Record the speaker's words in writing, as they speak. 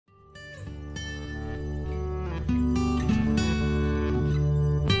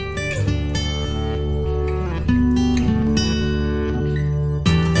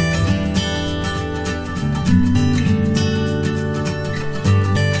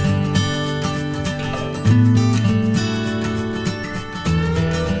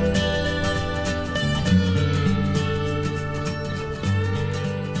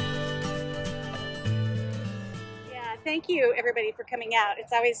everybody for coming out.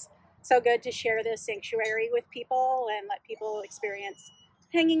 It's always so good to share this sanctuary with people and let people experience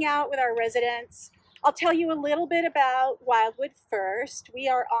hanging out with our residents. I'll tell you a little bit about Wildwood first. We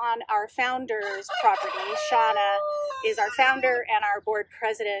are on our founder's property. Shauna is our founder and our board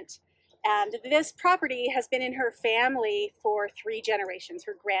president. And this property has been in her family for 3 generations.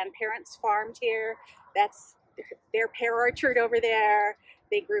 Her grandparents farmed here. That's their pear orchard over there.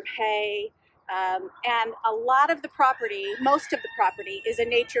 They grew hay. And a lot of the property, most of the property, is a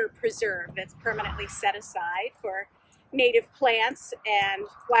nature preserve that's permanently set aside for native plants and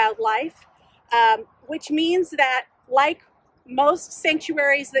wildlife, which means that, like most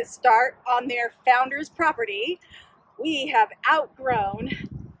sanctuaries that start on their founder's property, we have outgrown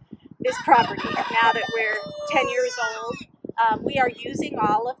this property. Now that we're 10 years old, we are using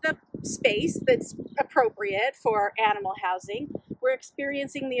all of the space that's appropriate for animal housing. We're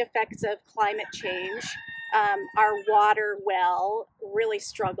experiencing the effects of climate change. Our water well really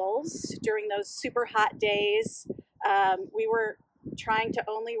struggles during those super hot days. We were trying to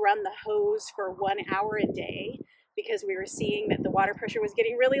only run the hose for 1 hour a day because we were seeing that the water pressure was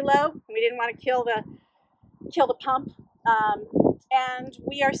getting really low. We didn't want to kill the pump. And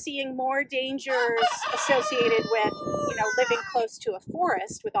we are seeing more dangers associated with, living close to a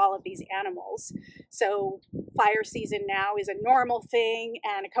forest with all of these animals. So fire season now is a normal thing.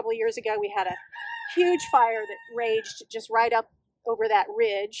 And a couple of years ago, we had a huge fire that raged just right up over that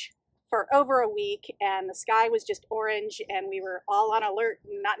ridge for over a week. And the sky was just orange and we were all on alert,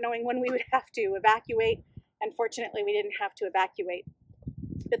 not knowing when we would have to evacuate. And fortunately, we didn't have to evacuate.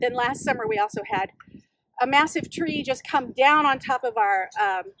 But then last summer, we also had a massive tree just come down on top of our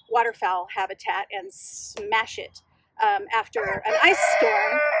waterfowl habitat and smash it after an ice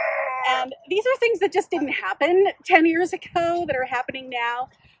storm. And these are things that just didn't happen 10 years ago that are happening now.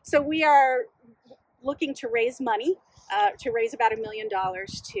 So we are looking to raise money, to raise about $1 million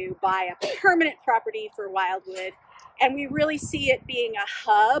to buy a permanent property for Wildwood. And we really see it being a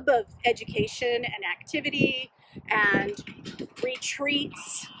hub of education and activity and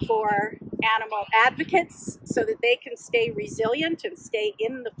retreats for animal advocates so that they can stay resilient and stay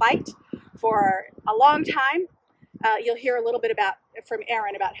in the fight for a long time. You'll hear a little bit from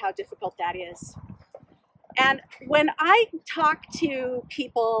Erin about how difficult that is. And when I talk to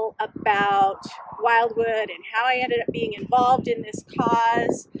people about Wildwood and how I ended up being involved in this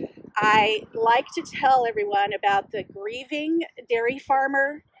cause, I like to tell everyone about the grieving dairy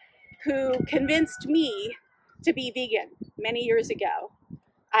farmer who convinced me to be vegan many years ago.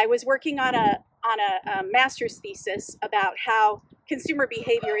 I was working on a master's thesis about how consumer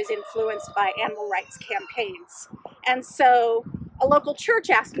behavior is influenced by animal rights campaigns. And so a local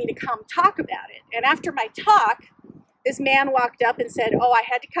church asked me to come talk about it. And after my talk, this man walked up and said, "Oh, I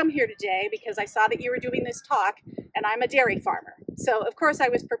had to come here today because I saw that you were doing this talk and I'm a dairy farmer." So of course I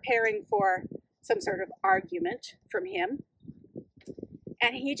was preparing for some sort of argument from him.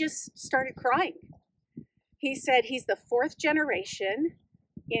 And he just started crying. He said he's the 4th generation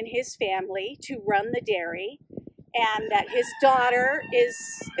in his family to run the dairy, and that his daughter is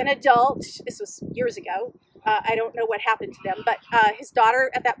an adult. This was years ago. I don't know what happened to them, but his daughter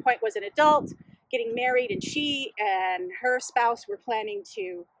at that point was an adult, getting married, and she and her spouse were planning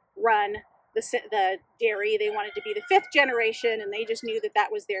to run the dairy. They wanted to be the 5th generation, and they just knew that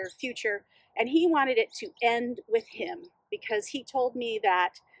that was their future. And he wanted it to end with him because he told me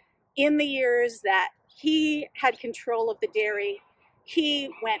that in the years that he had control of the dairy, he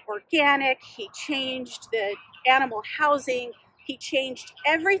went organic, he changed the animal housing, he changed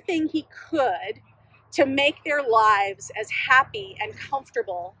everything he could to make their lives as happy and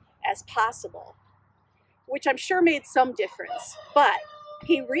comfortable as possible, which I'm sure made some difference. But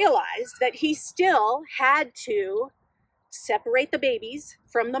he realized that he still had to separate the babies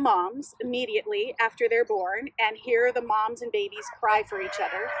from the moms immediately after they're born and hear the moms and babies cry for each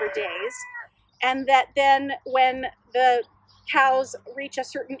other for days. And that then when the cows reach a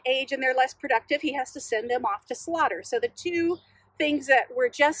certain age and they're less productive, he has to send them off to slaughter. So the 2 things that were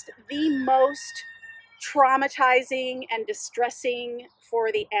just the most traumatizing and distressing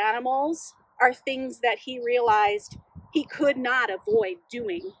for the animals are things that he realized he could not avoid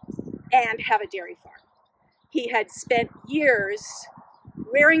doing and have a dairy farm. He had spent years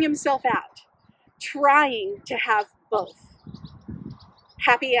wearing himself out trying to have both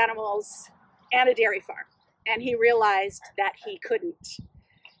happy animals and a dairy farm. And he realized that he couldn't.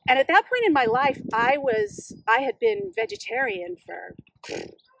 And at that point in my life, I had been vegetarian for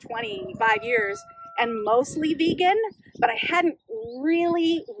 25 years and mostly vegan, but I hadn't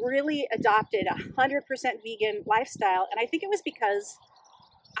really adopted a 100% vegan lifestyle. And I think it was because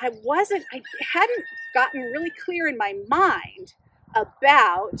I hadn't gotten really clear in my mind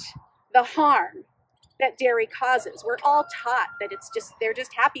about the harm that dairy causes. We're all taught that they're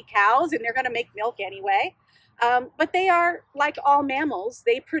just happy cows and they're going to make milk anyway. But they are, like all mammals,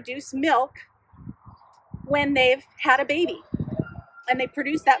 they produce milk when they've had a baby, and they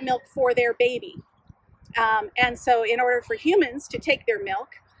produce that milk for their baby. And so in order for humans to take their milk,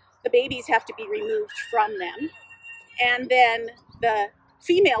 the babies have to be removed from them. And then the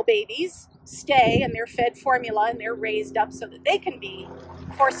female babies stay and they're fed formula and they're raised up so that they can be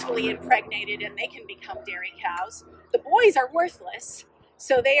forcefully impregnated and they can become dairy cows. The boys are worthless,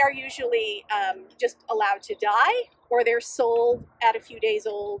 so they are usually just allowed to die, or they're sold at a few days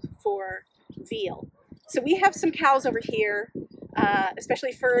old for veal. So we have some cows over here,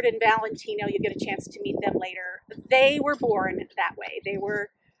 especially Ferd and Valentino. You get a chance to meet them later. They were born that way. They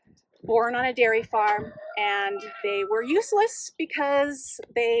were born on a dairy farm, and they were useless because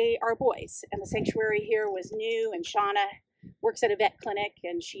they are boys. And the sanctuary here was new, and Shauna works at a vet clinic,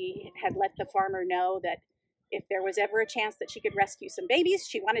 and she had let the farmer know that if there was ever a chance that she could rescue some babies,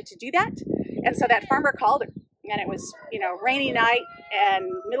 she wanted to do that. And so that farmer called her, and it was, rainy night and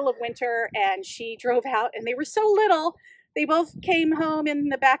middle of winter, and she drove out, and they were so little. They both came home in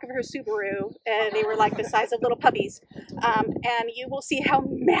the back of her Subaru, and they were like the size of little puppies. And you will see how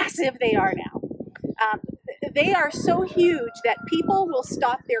massive they are now. They are so huge that people will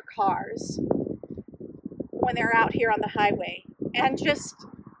stop their cars when they're out here on the highway and just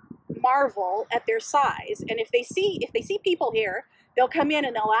marvel at their size. And if they see people here, they'll come in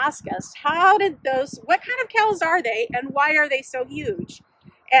and they'll ask us, what kind of cows are they, and why are they so huge?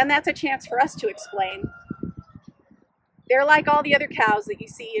 And that's a chance for us to explain. They're like all the other cows that you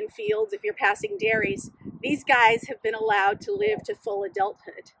see in fields if you're passing dairies. These guys have been allowed to live to full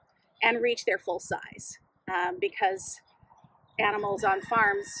adulthood and reach their full size because animals on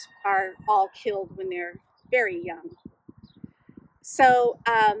farms are all killed when they're very young. So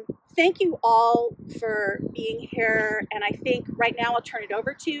thank you all for being here. And I think right now I'll turn it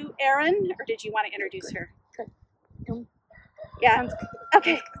over to Erin, or did you want to introduce her? Yeah,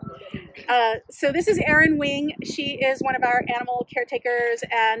 okay. So this is Erin Wing. She is one of our animal caretakers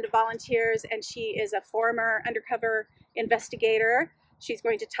and volunteers, and she is a former undercover investigator. She's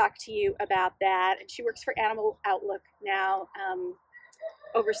going to talk to you about that. And she works for Animal Outlook now,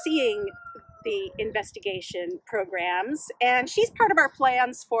 overseeing the investigation programs. And she's part of our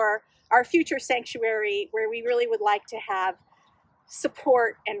plans for our future sanctuary, where we really would like to have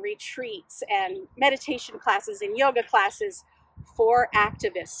support and retreats and meditation classes and yoga classes for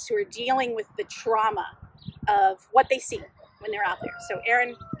activists who are dealing with the trauma of what they see when they're out there. So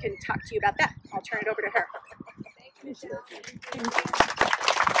Erin can talk to you about that. I'll turn it over to her. Thank you, Michelle.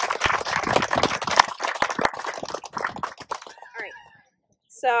 All right.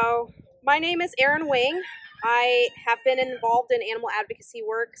 So my name is Erin Wing. I have been involved in animal advocacy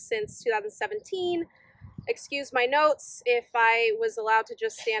work since 2017. Excuse my notes. If I was allowed to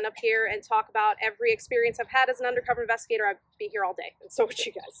just stand up here and talk about every experience I've had as an undercover investigator, I'd be here all day, and so would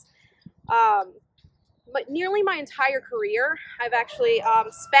you guys. But nearly my entire career, I've actually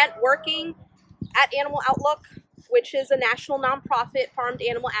spent working at Animal Outlook, which is a national nonprofit farmed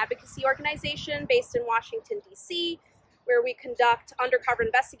animal advocacy organization based in Washington, D.C., where we conduct undercover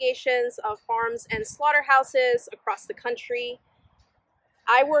investigations of farms and slaughterhouses across the country.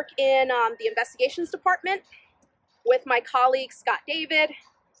 I work in the investigations department with my colleague Scott David,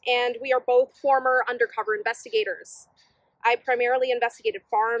 and we are both former undercover investigators. I primarily investigated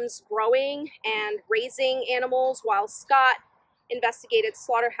farms growing and raising animals, while Scott investigated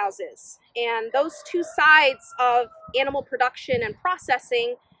slaughterhouses. And those two sides of animal production and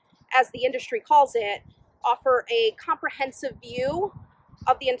processing, as the industry calls it, offer a comprehensive view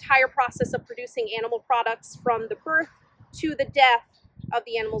of the entire process of producing animal products, from the birth to the death of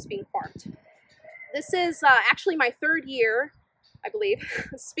the animals being farmed. This is actually my third year, I believe,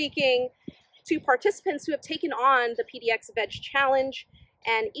 speaking to participants who have taken on the PDX Veg Challenge.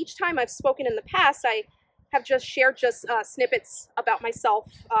 And each time I've spoken in the past, I have just shared snippets about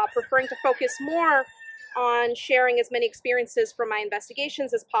myself, preferring to focus more on sharing as many experiences from my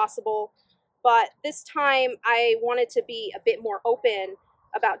investigations as possible. But this time I wanted to be a bit more open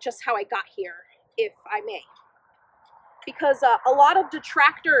about just how I got here, if I may. Because a lot of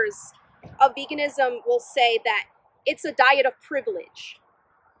detractors of veganism will say that it's a diet of privilege,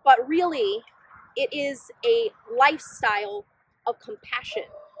 but really it is a lifestyle of compassion.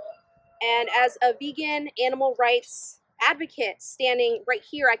 And as a vegan animal rights advocate standing right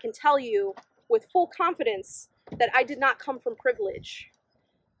here, I can tell you with full confidence that I did not come from privilege.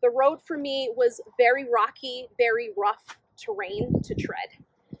 The road for me was very rocky, very rough terrain to tread.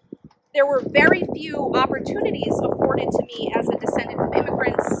 There were very few opportunities afforded to me as a descendant of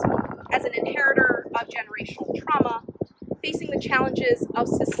immigrants, as an inheritor of generational trauma, facing the challenges of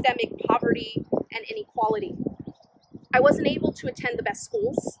systemic poverty and inequality. I wasn't able to attend the best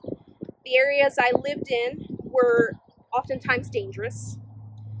schools. The areas I lived in were oftentimes dangerous,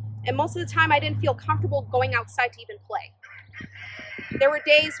 and most of the time I didn't feel comfortable going outside to even play. There were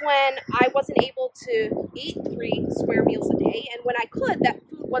days when I wasn't able to eat 3 square meals a day, and when I could, that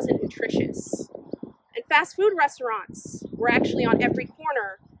food wasn't nutritious. And fast food restaurants were actually on every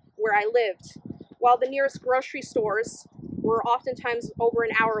corner where I lived, while the nearest grocery stores were oftentimes over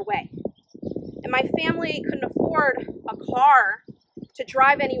an hour away. And my family couldn't afford a car to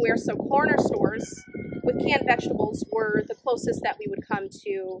drive anywhere, so corner stores with canned vegetables were the closest that we would come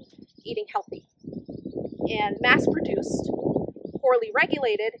to eating healthy. And mass-produced, poorly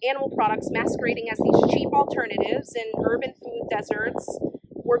regulated animal products masquerading as these cheap alternatives in urban food deserts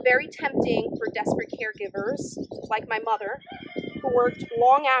were very tempting for desperate caregivers like my mother, who worked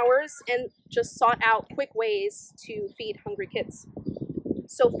long hours and just sought out quick ways to feed hungry kids.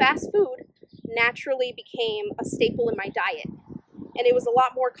 So fast food naturally became a staple in my diet, and it was a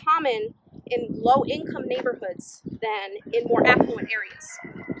lot more common in low-income neighborhoods than in more affluent areas.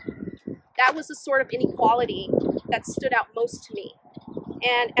 That was the sort of inequality that stood out most to me.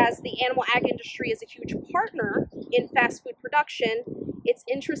 And as the animal ag industry is a huge partner in fast food production, it's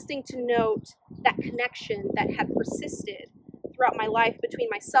interesting to note that connection that had persisted throughout my life between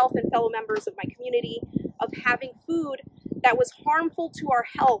myself and fellow members of my community, of having food that was harmful to our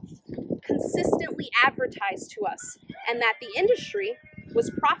health consistently advertised to us, and that the industry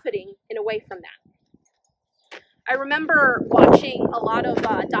was profiting in a way from that. I remember watching a lot of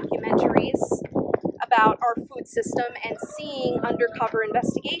documentaries about our food system and seeing undercover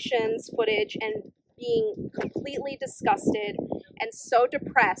investigations footage and being completely disgusted and so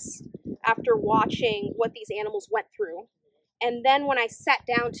depressed after watching what these animals went through. And then when I sat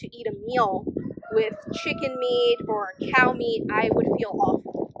down to eat a meal with chicken meat or cow meat, I would feel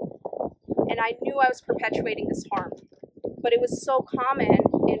awful. And I knew I was perpetuating this harm. But it was so common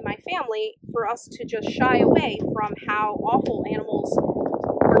in my family for us to just shy away from how awful animals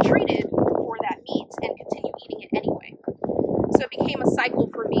were treated for that meat and continue eating it anyway. So it became a cycle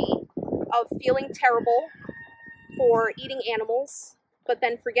for me of feeling terrible for eating animals, but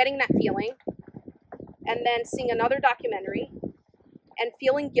then forgetting that feeling, and then seeing another documentary and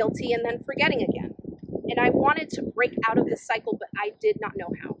feeling guilty and then forgetting again. And I wanted to break out of this cycle, but I did not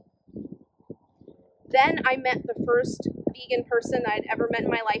know how. Then I met the first vegan person I'd ever met in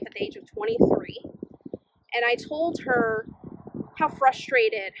my life at the age of 23. And I told her how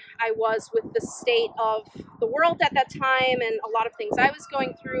frustrated I was with the state of the world at that time and a lot of things I was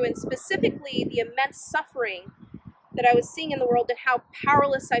going through, and specifically the immense suffering that I was seeing in the world and how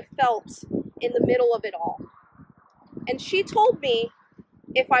powerless I felt in the middle of it all. And she told me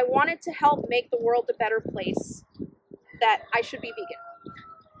if I wanted to help make the world a better place, that I should be vegan.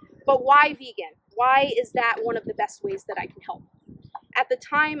 But why vegan? Why is that one of the best ways that I can help? At the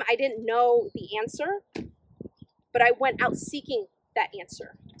time, I didn't know the answer, but I went out seeking that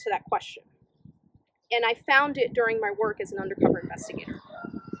answer to that question. And I found it during my work as an undercover investigator.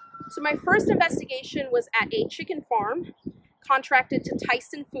 So my first investigation was at a chicken farm contracted to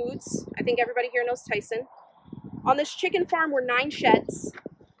Tyson Foods. I think everybody here knows Tyson. On this chicken farm were 9 sheds,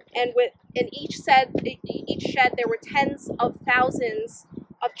 and in each shed there were tens of thousands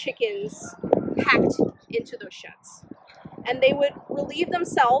of chickens packed into those sheds. And they would relieve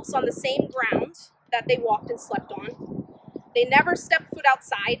themselves on the same ground that they walked and slept on. They never stepped foot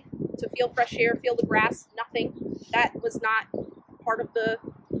outside to feel fresh air, feel the grass, nothing. That was not part of the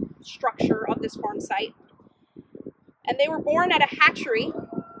structure of this farm site. And they were born at a hatchery,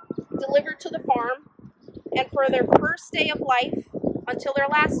 delivered to the farm, and for their first day of life until their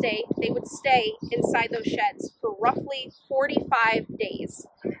last day, they would stay inside those sheds for roughly 45 days,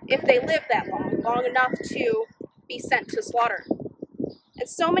 if they lived that long enough to be sent to slaughter. And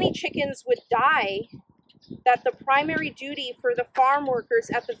so many chickens would die that the primary duty for the farm workers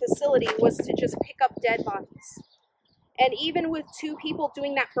at the facility was to just pick up dead bodies. And even with 2 people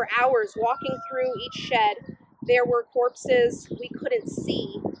doing that for hours, walking through each shed, there were corpses we couldn't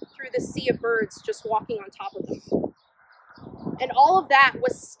see through the sea of birds just walking on top of them. And all of that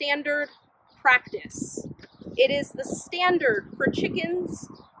was standard practice. It is the standard for chicken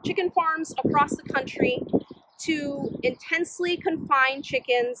farms across the country to intensely confine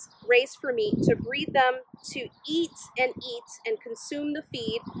chickens raised for meat, to breed them to eat and consume the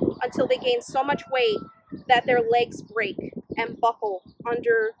feed until they gain so much weight that their legs break and buckle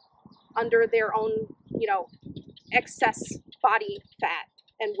under their own, excess body fat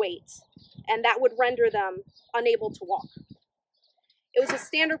and weight, and that would render them unable to walk. It was a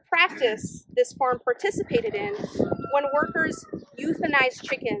standard practice this farm participated in when workers euthanized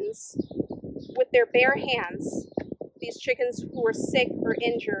chickens with their bare hands. These chickens who were sick or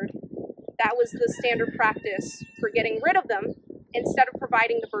injured, that was the standard practice for getting rid of them instead of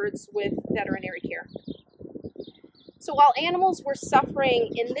providing the birds with veterinary care. So while animals were suffering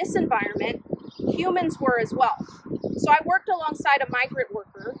in this environment, humans were as well. So I worked alongside a migrant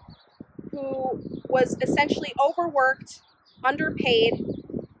worker who was essentially overworked, underpaid.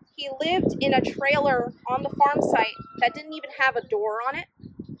 He lived in a trailer on the farm site that didn't even have a door on it.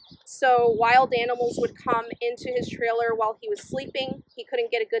 So wild animals would come into his trailer while he was sleeping. He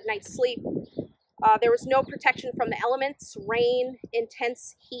couldn't get a good night's sleep. There was no protection from the elements, rain,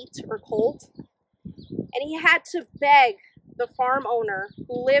 intense heat, or cold. And he had to beg the farm owner,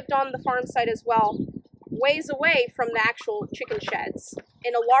 who lived on the farm site as well, ways away from the actual chicken sheds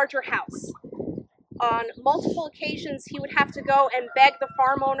in a larger house. On multiple occasions, he would have to go and beg the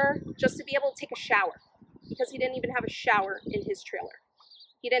farm owner just to be able to take a shower, because he didn't even have a shower in his trailer.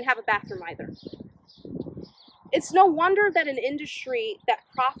 He didn't have a bathroom either. It's no wonder that an industry that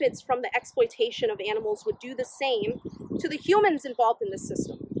profits from the exploitation of animals would do the same to the humans involved in this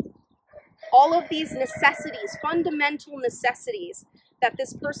system. All of these necessities, fundamental necessities that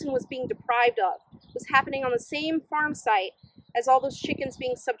this person was being deprived of, was happening on the same farm site as all those chickens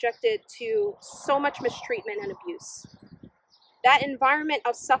being subjected to so much mistreatment and abuse. That environment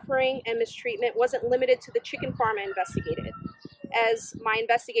of suffering and mistreatment wasn't limited to the chicken farm I investigated, as my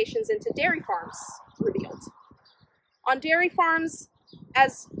investigations into dairy farms revealed. On dairy farms,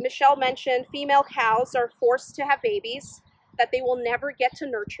 as Michelle mentioned, female cows are forced to have babies that they will never get to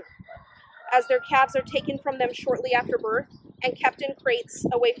nurture, as their calves are taken from them shortly after birth and kept in crates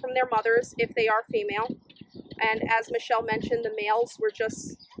away from their mothers if they are female. And as Michelle mentioned, the males were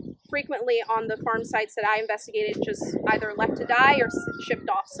just frequently on the farm sites that I investigated just either left to die or shipped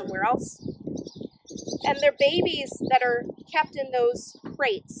off somewhere else. And their babies that are kept in those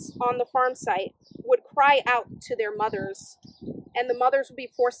crates on the farm site would cry out to their mothers, and the mothers would be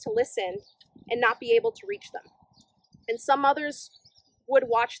forced to listen and not be able to reach them. And some mothers would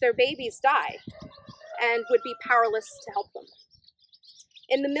watch their babies die and would be powerless to help them.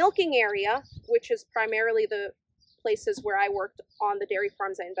 In the milking area, which is primarily the places where I worked on the dairy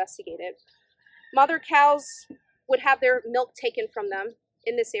farms I investigated, mother cows would have their milk taken from them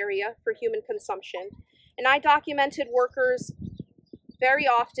in this area for human consumption. And I documented workers very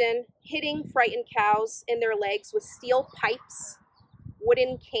often hitting frightened cows in their legs with steel pipes,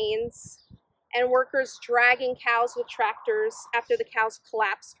 wooden canes, and workers dragging cows with tractors after the cows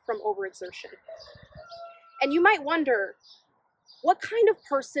collapsed from overexertion. And you might wonder, what kind of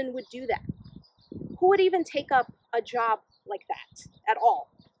person would do that? Who would even take up a job like that at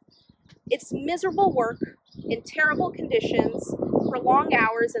all? It's miserable work in terrible conditions for long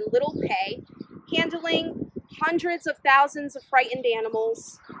hours and little pay, handling hundreds of thousands of frightened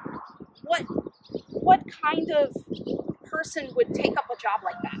animals. What kind of person would take up a job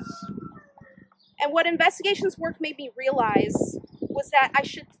like that? And what investigations work made me realize was that I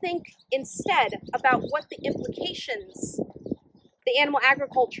should think instead about what the implications the animal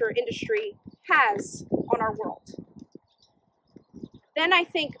agriculture industry has on our world. Then I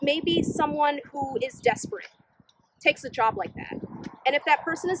think maybe someone who is desperate takes a job like that. And if that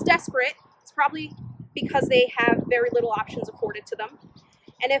person is desperate, it's probably because they have very little options afforded to them.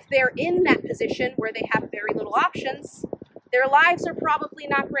 And if they're in that position where they have very little options, their lives are probably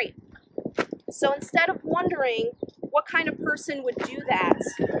not great. So instead of wondering what kind of person would do that,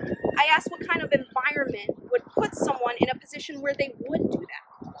 I asked what kind of environment would put someone in a position where they would do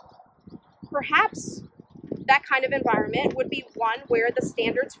that. Perhaps that kind of environment would be one where the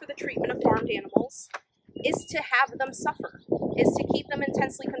standards for the treatment of farmed animals is to have them suffer, is to keep them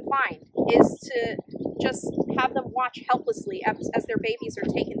intensely confined, is to just have them watch helplessly as their babies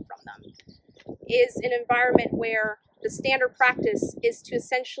are taken from them, is an environment where the standard practice is to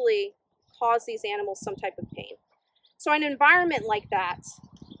essentially cause these animals some type of pain. So an environment like that,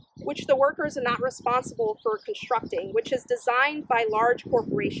 which the workers are not responsible for constructing, which is designed by large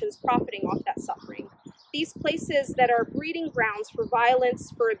corporations profiting off that suffering, these places that are breeding grounds for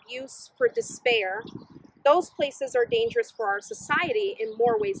violence, for abuse, for despair, those places are dangerous for our society in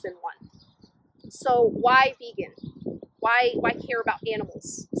more ways than one. So why vegan? Why care about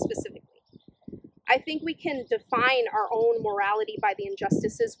animals specifically? I think we can define our own morality by the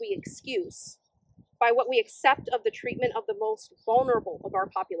injustices we excuse, by what we accept of the treatment of the most vulnerable of our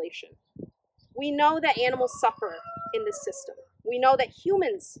population. We know that animals suffer in this system. We know that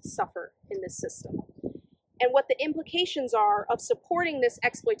humans suffer in this system. and what the implications are of supporting this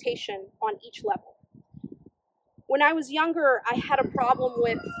exploitation on each level. When I was younger, I had a problem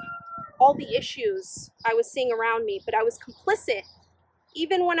with all the issues I was seeing around me, but I was complicit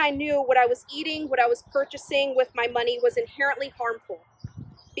even when I knew what I was eating, what I was purchasing with my money was inherently harmful,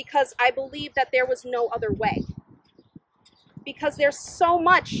 because I believed that there was no other way. Because there's so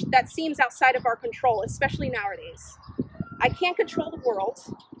much that seems outside of our control, especially nowadays. I can't control the world.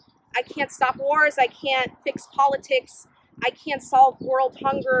 I can't stop wars. I can't fix politics. I can't solve world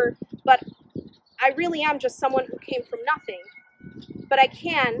hunger. But I really am just someone who came from nothing. But I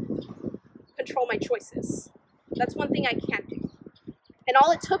can control my choices. That's one thing I can do. And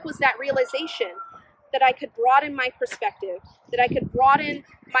all it took was that realization that I could broaden my perspective, that I could broaden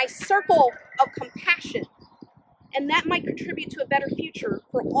my circle of compassion, and that might contribute to a better future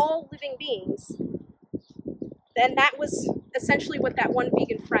for all living beings. Then that was essentially what that one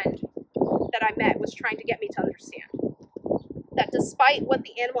vegan friend that I met was trying to get me to understand. That despite what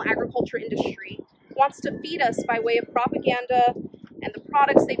the animal agriculture industry wants to feed us by way of propaganda and the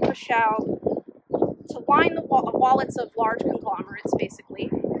products they push out to line the wallets of large conglomerates,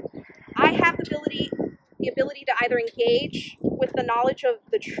 basically, I have the ability to either engage with the knowledge of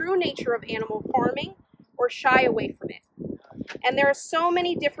the true nature of animal farming or shy away from it. And there are so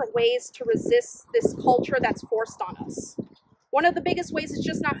many different ways to resist this culture that's forced on us. One of the biggest ways is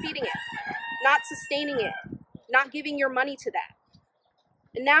just not feeding it, not sustaining it, not giving your money to that.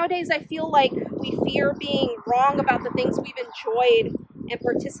 And nowadays I feel like we fear being wrong about the things we've enjoyed and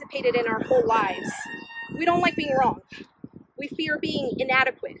participated in our whole lives. We don't like being wrong. We fear being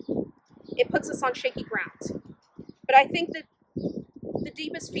inadequate. It puts us on shaky ground. But I think that the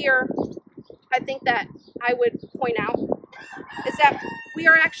deepest fear I think that I would point out is that we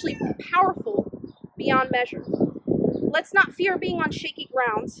are actually powerful beyond measure. Let's not fear being on shaky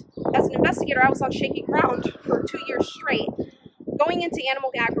ground. As an investigator, I was on shaky ground for 2 years straight, going into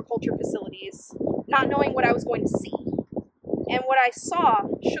animal agriculture facilities, not knowing what I was going to see. And what I saw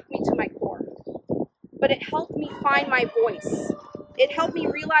shook me to my core. But it helped me find my voice. It helped me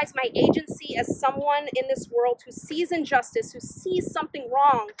realize my agency as someone in this world who sees injustice, who sees something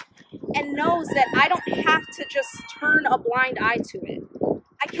wrong, and knows that I don't have to just turn a blind eye to it.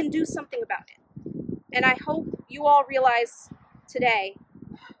 I can do something about it. And I hope you all realize today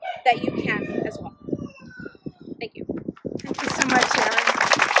that you can as well. Thank you. Thank you so much, Erin.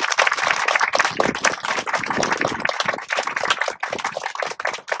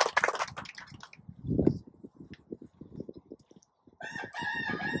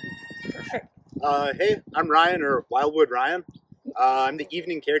 Perfect. Hey, I'm Ryan, or Wildwood Ryan. I'm the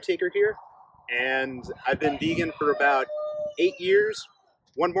evening caretaker here, and I've been vegan for about 8 years.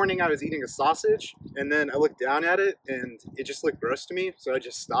 One morning I was eating a sausage, and then I looked down at it, and it just looked gross to me, so I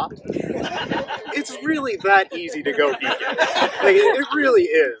just stopped. It's really that easy to go vegan. Like, it really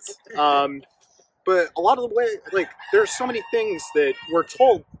is. But a lot of the way, like, there are so many things that we're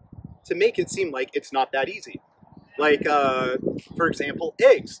told to make it seem like it's not that easy. Like, for example,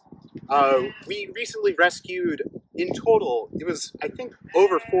 eggs. We recently rescued, in total, it was, I think,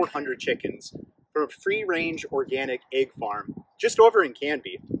 over 400 chickens from a free-range organic egg farm just over in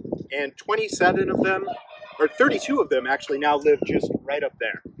Canby. And 27 of them, or 32 of them actually now live just right up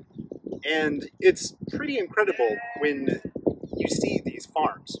there. And it's pretty incredible when you see these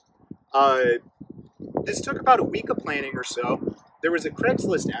farms. This took about a week of planning or so. There was a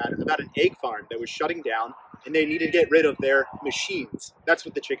Craigslist ad about an egg farm that was shutting down, and they needed to get rid of their machines. That's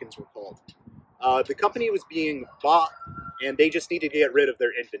what the chickens were called. The company was being bought, and they just needed to get rid of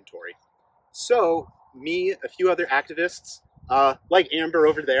their inventory. So, me, a few other activists, like Amber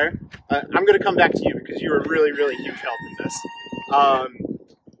over there, I'm going to come back to you because you were really, really huge help in this.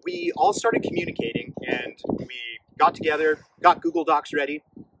 We all started communicating, and we got together, got Google Docs ready,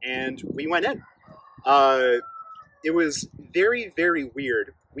 and we went in. It was very, very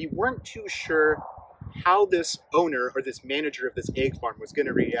weird. We weren't too sure how this owner or this manager of this egg farm was going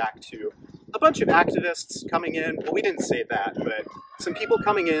to react to a bunch of activists coming in. Well, we didn't say that, but some people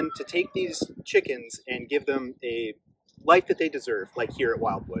coming in to take these chickens and give them a life that they deserve, like here at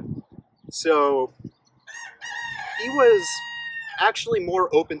Wildwood. So he was actually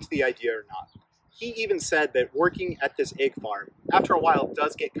more open to the idea or not. He even said that working at this egg farm, after a while,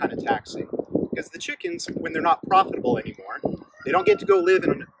 does get kind of taxing. Because the chickens, when they're not profitable anymore, they don't get to go live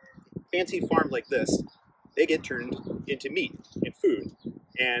in a fancy farm like this. They get turned into meat and food,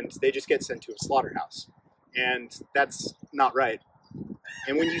 and they just get sent to a slaughterhouse. And that's not right.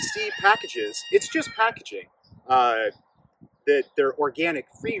 And when you see packages, it's just packaging. That they're organic,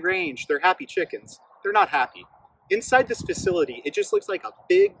 free range, they're happy chickens. They're not happy. Inside this facility, it just looks like a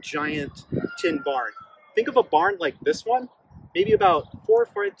big, giant tin barn think of a barn like this one, maybe about 4 or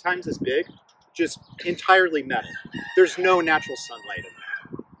 5 times as big, just entirely metal. There's no natural sunlight in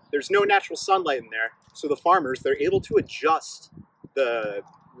there. There's no natural sunlight in there, so the farmers, they're able to adjust the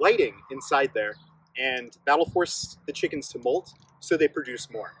lighting inside there, and that'll force the chickens to molt so they produce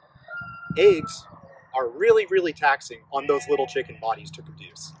more. Eggs are really, really taxing on those little chicken bodies to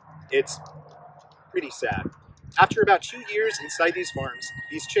produce. It's pretty sad. After about 2 years inside these farms,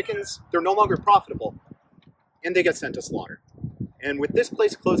 these chickens, they're no longer profitable, and they get sent to slaughter. And with this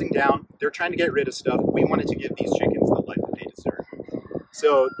place closing down, they're trying to get rid of stuff. We wanted to give these chickens the life that they deserve.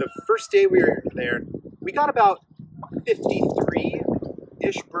 So the first day we were there, we got about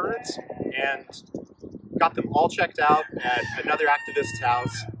 53-ish birds and got them all checked out at another activist's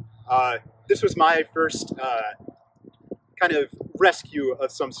house. This was my first kind of rescue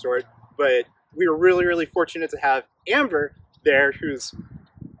of some sort, but we were really, really fortunate to have Amber there, who's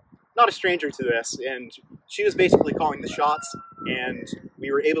not a stranger to this, and she was basically calling the shots, and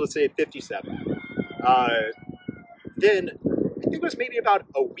we were able to save 57. Then, I think it was maybe about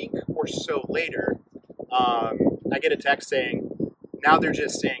a week or so later, I get a text saying, now they're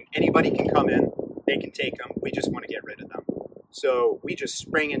just saying anybody can come in, they can take them, we just want to get rid of them. So we just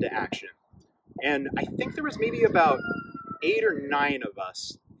sprang into action. And I think there was maybe about 8 or 9 of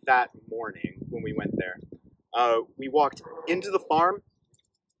us that morning when we went there. We walked into the farm.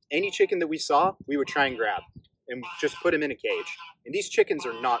 Any chicken that we saw, we would try and grab and just put them in a cage. And these chickens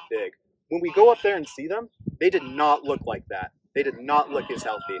are not big. When we go up there and see them, they did not look like that. They did not look as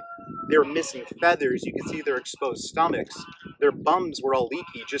healthy. They were missing feathers. You could see their exposed stomachs. Their bums were all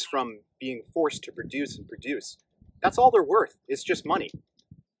leaky just from being forced to produce and produce. That's all they're worth. It's just money.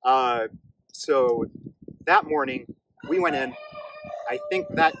 So that morning, we went in. I think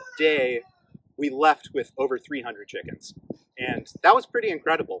that day, we left with over 300 chickens. And that was pretty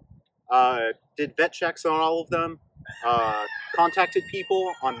incredible. Did vet checks on all of them. Contacted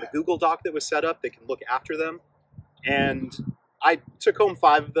people on the Google Doc that was set up that can look after them. And I took home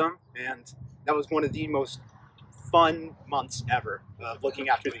 5 of them, and that was one of the most fun months ever, looking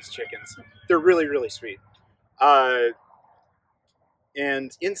after these chickens. They're really, really sweet.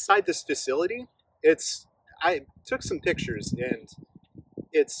 And inside this facility, I took some pictures, and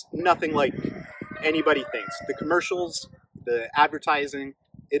it's nothing like anybody thinks. The commercials, the advertising,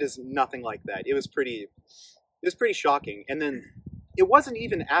 it is nothing like that. It was pretty shocking. And then it wasn't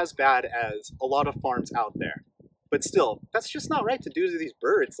even as bad as a lot of farms out there. But still, that's just not right to do to these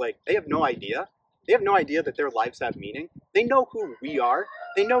birds. Like, they have no idea. They have no idea that their lives have meaning. They know who we are.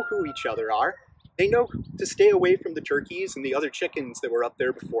 They know who each other are. They know to stay away from the turkeys and the other chickens that were up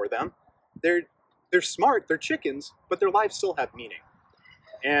there before them. They're smart, they're chickens, but their lives still have meaning.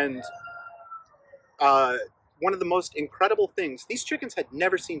 And one of the most incredible things, these chickens had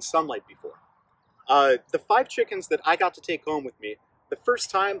never seen sunlight before. The 5 chickens that I got to take home with me, the first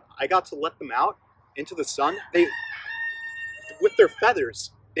time I got to let them out into the sun, with their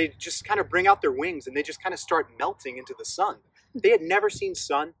feathers, they just kind of bring out their wings and they just kind of start melting into the sun. They had never seen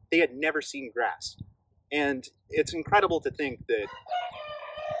sun, they had never seen grass. And it's incredible to think that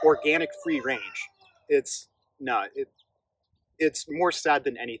organic free range, it's more sad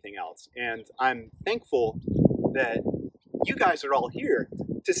than anything else. And I'm thankful that you guys are all here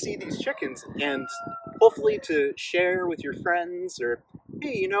to see these chickens and hopefully to share with your friends, or,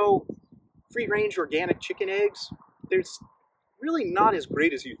 hey, you know, free range organic chicken eggs, there's really not as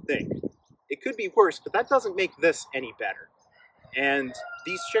great as you think. It could be worse, but that doesn't make this any better. And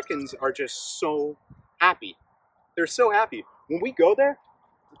these chickens are just so happy. They're so happy. When we go there,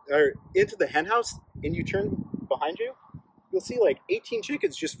 or into the hen house, and you turn behind you, you'll see like 18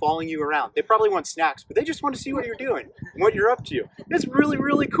 chickens just following you around. They probably want snacks, but they just want to see what you're doing, what you're up to. It's really,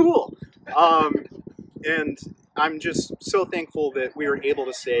 really cool. And I'm just so thankful that we were able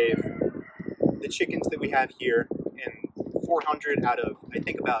to save the chickens that we have here, and 400 out of, I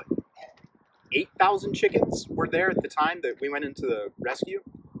think, about 8,000 chickens were there at the time that we went into the rescue.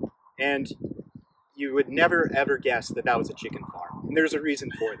 And you would never, ever guess that that was a chicken farm. And there's a reason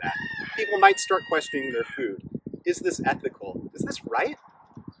for that. People might start questioning their food. Is this ethical? Is this right?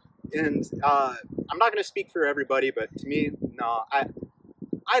 And I'm not going to speak for everybody, but to me, no, I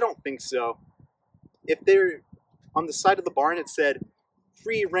don't think so. If they're on the side of the barn, it said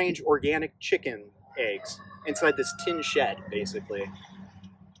free-range organic chicken eggs inside this tin shed, basically,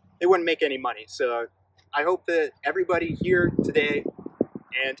 they wouldn't make any money. So I hope that everybody here today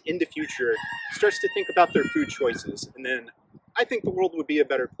and in the future starts to think about their food choices, and then I think the world would be a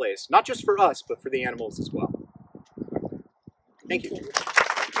better place, not just for us, but for the animals as well. Thank you. So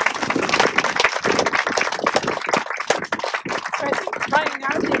I think Ryan, now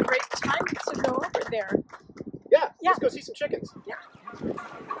would be a great time to go over there. Yeah, let's go see some chickens. Yeah.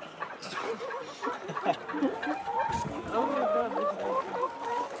 Oh my God.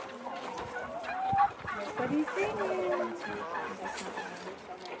 Nobody's singing.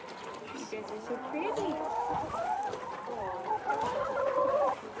 You guys are so pretty.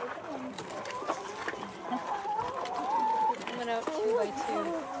 I went out 2 by 2.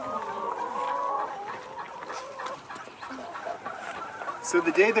 So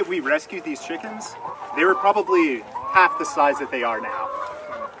the day that we rescued these chickens, they were probably half the size that they are now.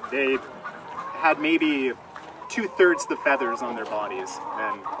 They had maybe 2/3 the feathers on their bodies,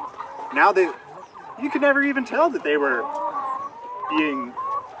 and now you could never even tell that they were being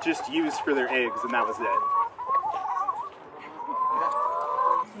just used for their eggs, and that was it.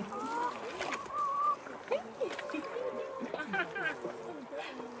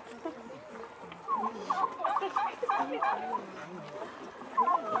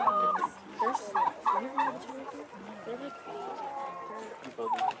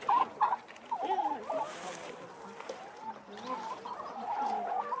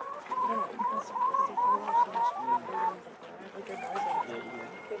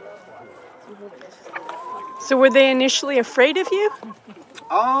 So were they initially afraid of you?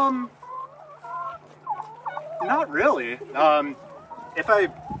 Not really. If I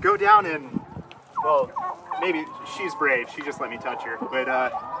go down and, well, maybe she's brave, she just let me touch her, but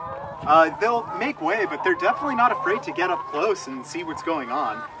they'll make way, but they're definitely not afraid to get up close and see what's going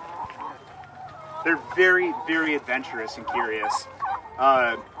on. They're very, very adventurous and curious.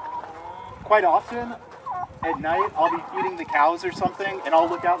 Quite often, at night, I'll be feeding the cows or something, and I'll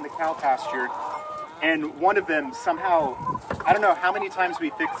look out in the cow pasture, and one of them somehow, I don't know how many times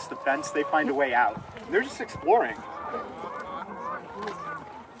we fix the fence, they find a way out. They're just exploring.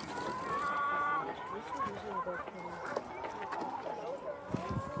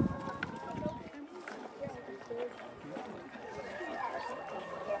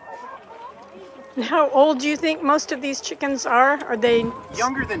 How old do you think most of these chickens are? Are they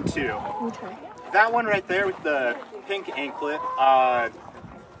Younger than 2. okay? That one right there with the pink anklet,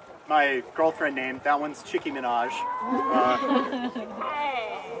 my girlfriend named. That one's Chicky Minaj.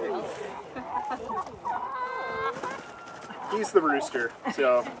 He's the rooster,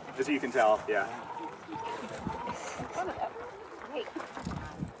 so as you can tell, yeah.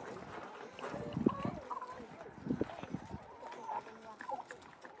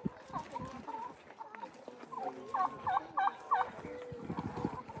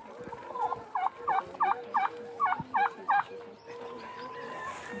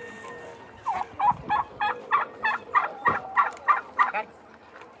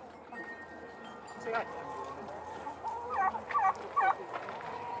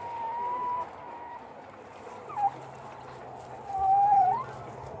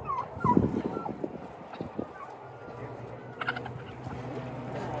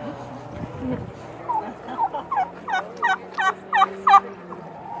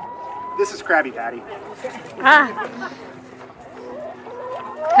 This is Krabby Patty. Ah.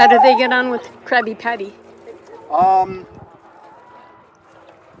 How do they get on with Krabby Patty?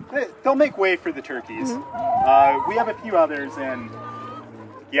 They'll make way for the turkeys. We have a few others, and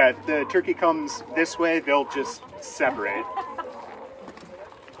yeah, if the turkey comes this way, they'll just separate.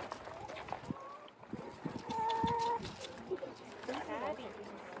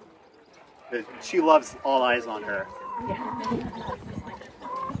 She loves all eyes on her.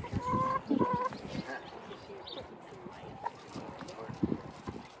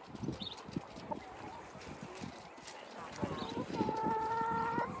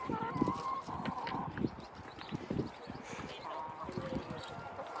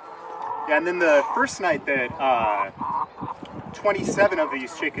 Yeah, and then the first night that 27 of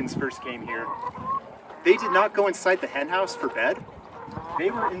these chickens first came here, they did not go inside the hen house for bed. They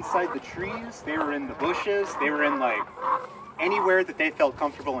were inside the trees, they were in the bushes, they were in like anywhere that they felt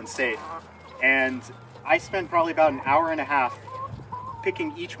comfortable and safe. And I spent probably about an hour and a half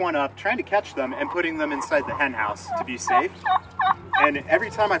picking each one up, trying to catch them and putting them inside the hen house to be safe. And every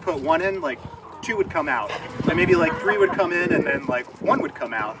time I put one in, like 2 would come out. And maybe like 3 would come in and then like 1 would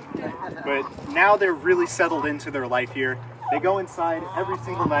come out. But now they're really settled into their life here. They go inside every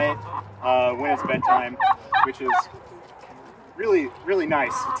single night when it's bedtime, which is really, really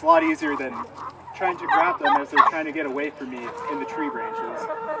nice. It's a lot easier than trying to grab them as they're trying to get away from me in the tree branches.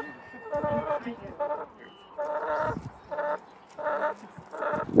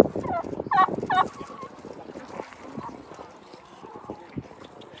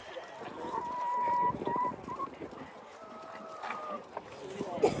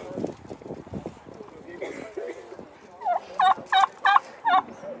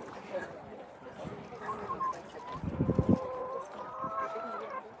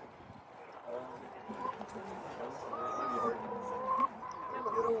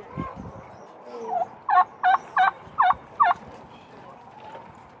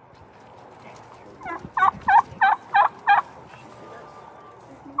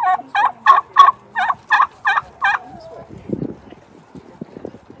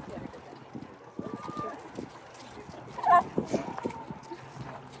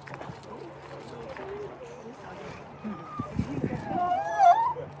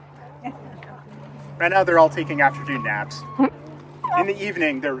 Right now they're all taking afternoon naps. In the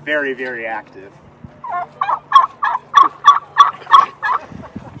evening, they're very, very active.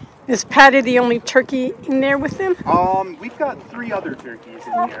 Is Patty the only turkey in there with them? We've got 3 other turkeys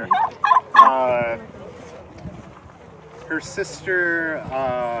in here. Her sister,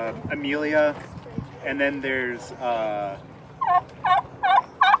 Amelia, and then there's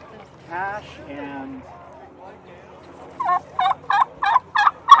Cash and...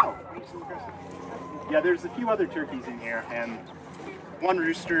 Oh, yeah, there's a few other turkeys in here, and 1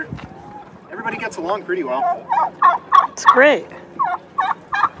 rooster. Everybody gets along pretty well. It's great.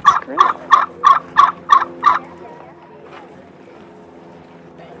 It's great.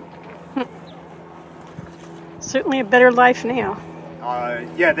 Certainly a better life now.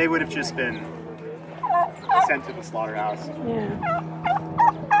 Yeah, they would have just been sent to the slaughterhouse. Yeah.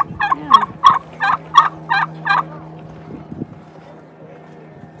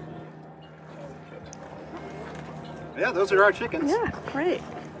 Yeah, those are our chickens. Yeah, great.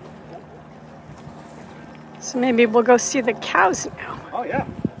 So maybe we'll go see the cows now. Oh, yeah.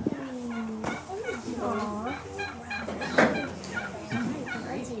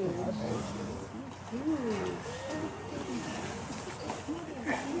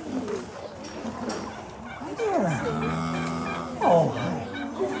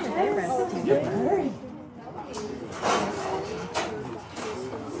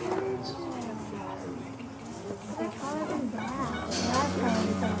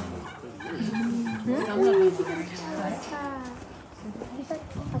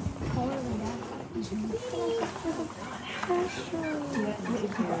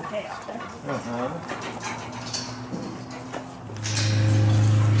 Okay.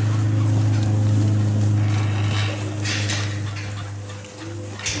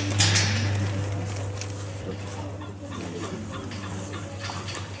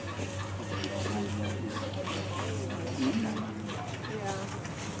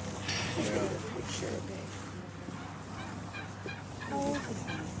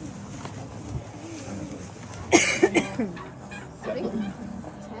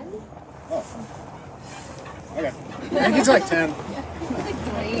 I think it's like 10.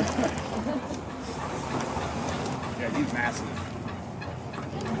 Yeah, he's massive.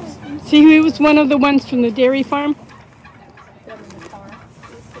 See, he was one of the ones from the dairy farm?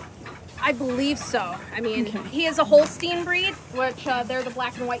 I believe so. I mean, he is a Holstein breed, which they're the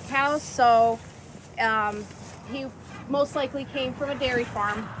black and white cows, so he most likely came from a dairy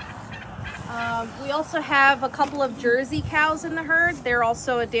farm. We also have a couple of Jersey cows in the herd. They're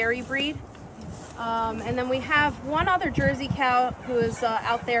also a dairy breed. And then we have one other Jersey cow who is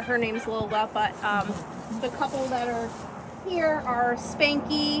out there. Her name's Lola, but the couple that are here are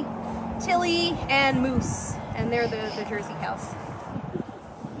Spanky, Tilly, and Moose, and they're the Jersey cows.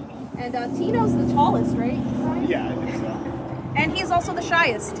 And Tino's the tallest, right? Yeah, I think so. And he's also the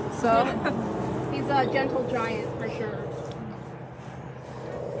shyest, so he's a gentle giant for sure.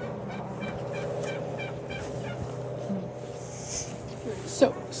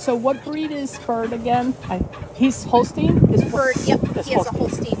 So what breed is Bird again? He's Holstein? Bird, yep, he is a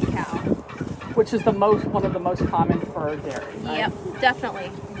Holstein cow. Which is one of the most common for dairy, right? Yep,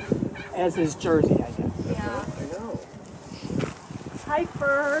 definitely. As is Jersey, I guess. Yeah. I know. Hi,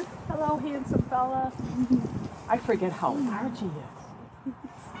 Bird. Hello, handsome fella. I forget how large he is.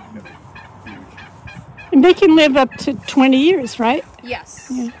 And they can live up to 20 years, right?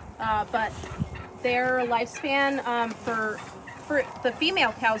 Yes. Yeah. But their lifespan for the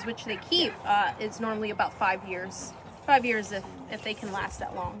female cows, which they keep, is normally about 5 years. 5 years if they can last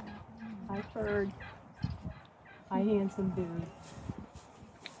that long. Hi, Bird. Hi, handsome dude.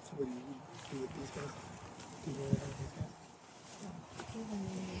 So what do you do with these guys? Do you know about these guys?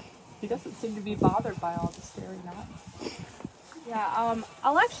 He doesn't seem to be bothered by all the staring at. Yeah,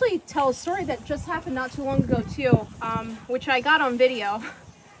 I'll actually tell a story that just happened not too long ago too, which I got on video,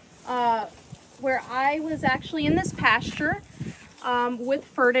 where I was actually in this pasture with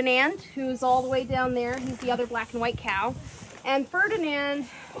Ferdinand, who's all the way down there. He's the other black and white cow. And Ferdinand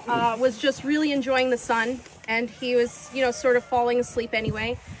was just really enjoying the sun, and he was, you know, sort of falling asleep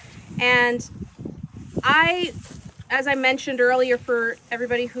anyway. And as I mentioned earlier, for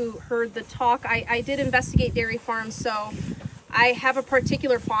everybody who heard the talk, I did investigate dairy farms, so I have a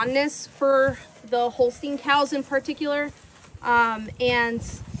particular fondness for the Holstein cows in particular,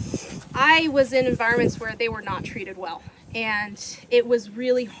 and I was in environments where they were not treated well, and it was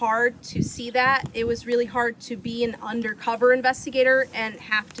really hard to see that. It was really hard to be an undercover investigator and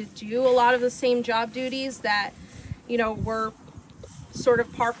have to do a lot of the same job duties that, you know, were sort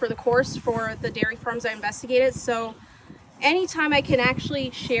of par for the course for the dairy farms I investigated. So anytime I can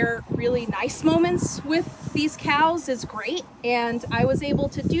actually share really nice moments with these cows is great. And I was able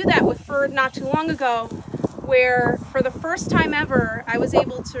to do that with Ferd not too long ago, where for the first time ever, I was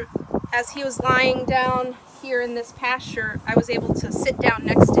able to, as he was lying down here in this pasture, I was able to sit down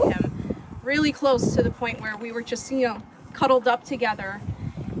next to him, really close to the point where we were just, you know, cuddled up together.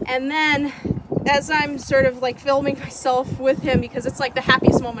 And then as I'm sort of like filming myself with him, because it's like the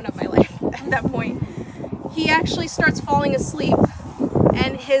happiest moment of my life at that point, he actually starts falling asleep,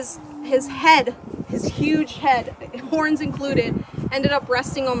 and his head, his huge head, horns included, ended up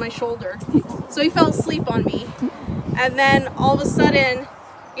resting on my shoulder. So he fell asleep on me. And then all of a sudden,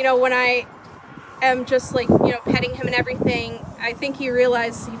 you know, when I am just like, you know, petting him and everything, I think he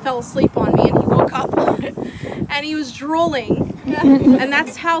realized he fell asleep on me, and he woke up and he was drooling. And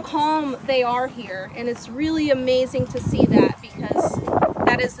that's how calm they are here. And it's really amazing to see that, because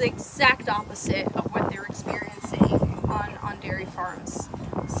that is the exact opposite of what they're experiencing on dairy farms.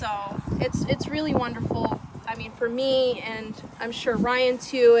 So it's really wonderful. I mean, for me, and I'm sure Ryan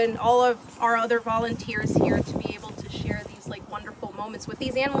too, and all of our other volunteers here, to be able to share these like wonderful moments with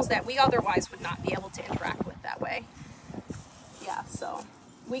these animals that we otherwise would not be able to interact with that way. Yeah, so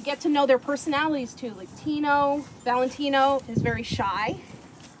we get to know their personalities too. Like Valentino is very shy.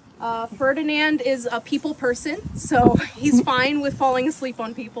 Ferdinand is a people person, so he's fine with falling asleep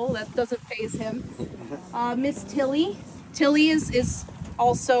on people. That doesn't faze him. Miss Tilly is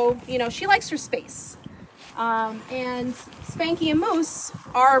also, you know, she likes her space. And Spanky and Moose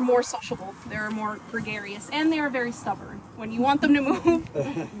are more sociable. They're more gregarious, and they are very stubborn. When you want them to move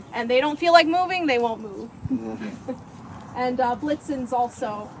and they don't feel like moving, they won't move. And Blitzen's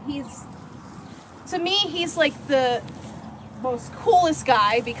also, to me, he's like the most coolest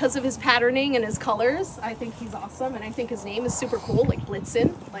guy because of his patterning and his colors. I think he's awesome, and I think his name is super cool, like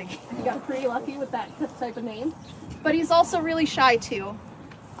Blitzen. Like, he got pretty lucky with that type of name. But he's also really shy too.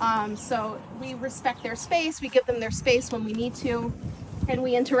 So we respect their space, we give them their space when we need to, and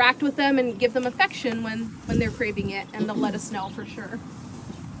we interact with them and give them affection when they're craving it, and they'll let us know for sure.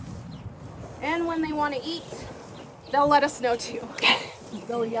 And when they want to eat, they'll let us know too.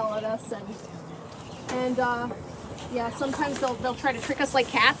 They'll yell at us, and yeah, sometimes they'll try to trick us like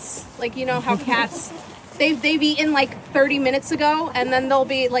cats. Like, you know how cats, they've eaten like 30 minutes ago, and then they'll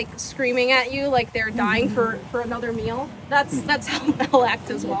be like screaming at you like they're dying for another meal. That's how they'll act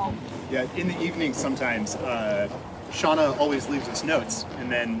as well. Yeah, in the evening sometimes, Shauna always leaves us notes,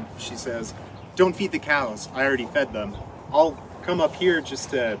 and then she says, "Don't feed the cows, I already fed them." I'll come up here just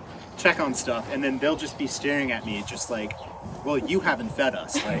to check on stuff, and then they'll just be staring at me just like, "Well, you haven't fed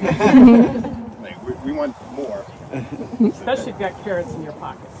us." Like, like we want more. Especially if you've got carrots in your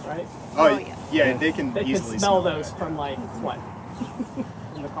pockets, right? Oh yeah, they can easily smell those from like what?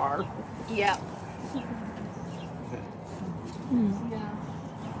 In the car. Yeah. Yeah.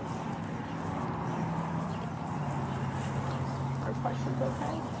 Are questions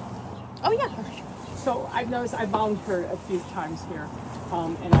okay? Oh yeah. So I've noticed I volunteered a few times here,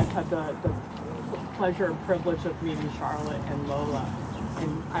 and I've had the pleasure and privilege of meeting Charlotte and Lola,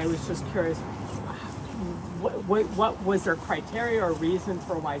 and I was just curious, what was their criteria or reason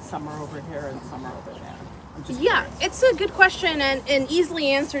for why some are over here and some are over there? I'm just Yeah, curious. it's a good question, and easily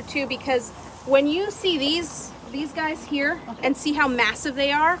answered too, because when you see these guys here and see how massive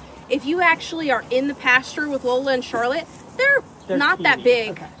they are, if you actually are in the pasture with Lola and Charlotte, they're not teeny. that big.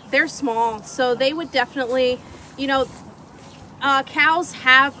 Okay. They're small, so they would definitely, you know, cows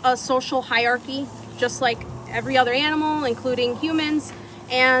have a social hierarchy, just like every other animal, including humans.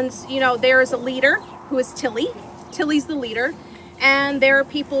 And, you know, there is a leader who is Tilly. Tilly's the leader. And there are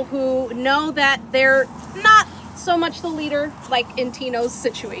people who know that they're not so much the leader, like in Tino's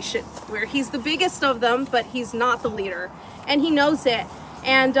situation, where he's the biggest of them, but he's not the leader. And he knows it.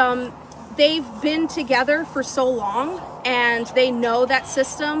 And they've been together for so long, and they know that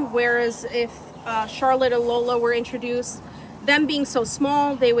system, whereas if Charlotte and Lola were introduced, them being so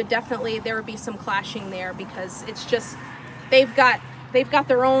small, there would be some clashing there, because it's just, they've got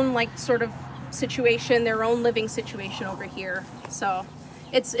their own like sort of situation, their own living situation over here. So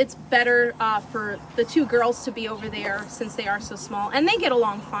it's better for the two girls to be over there, since they are so small, and they get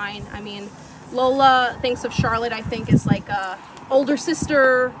along fine. I mean, Lola thinks of Charlotte, I think, as like a older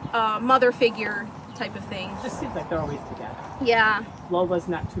sister, mother figure type of thing. It just seems like they're always together. Yeah. Lola's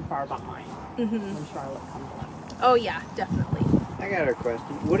not too far behind Mm-hmm. when Charlotte comes on. Oh yeah, definitely. I got a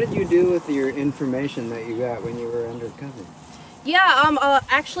question. What did you do with your information that you got when you were undercover? Yeah,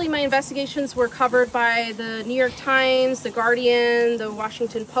 actually my investigations were covered by the New York Times, the Guardian, the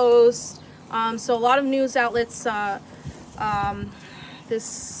Washington Post, so a lot of news outlets,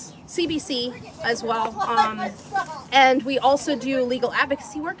 this CBC as well, and we also do legal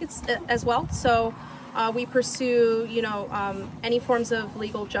advocacy work as well, so we pursue, you know, any forms of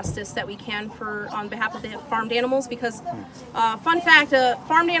legal justice that we can on behalf of the farmed animals, because fun fact,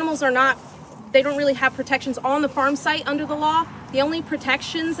 farmed animals they don't really have protections on the farm site under the law. The only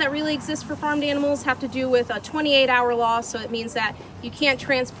protections that really exist for farmed animals have to do with a 28-hour law, so it means that you can't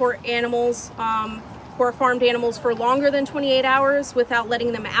transport animals or farmed animals for longer than 28 hours without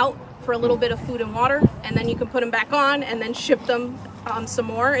letting them out for a little bit of food and water, and then you can put them back on and then ship them some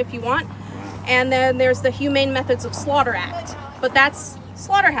more if you want. And then there's the Humane Methods of Slaughter Act, but that's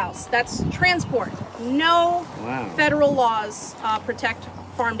slaughterhouse, that's transport. No federal laws protect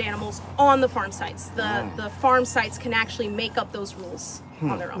farmed animals on the farm sites. The farm sites can actually make up those rules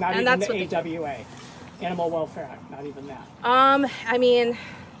on their own. Not and even that's the what AWA, Animal Welfare Act, not even that. I mean,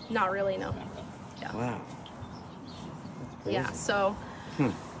 not really, no. Yeah. Wow. Yeah, so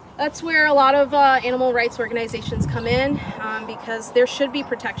that's where a lot of animal rights organizations come in, because there should be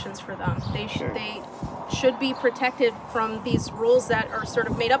protections for them. They should be protected from these rules that are sort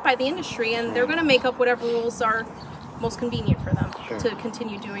of made up by the industry, and they're going to make up whatever rules are most convenient for them to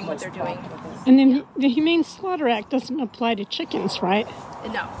continue doing what they're doing. And then the Humane Slaughter Act doesn't apply to chickens, right?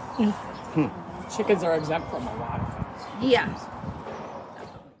 No. Chickens are exempt from a lot of things. Yeah.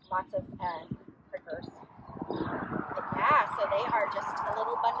 Lots of prickers. Yeah, so they are just a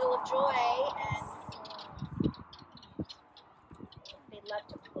little bundle of joy, and they love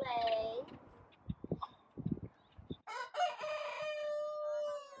to play.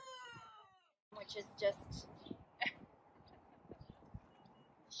 Which is just,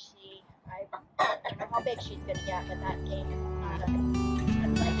 I don't know how big she's gonna get, but that game is not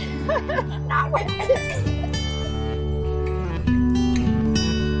not worth it.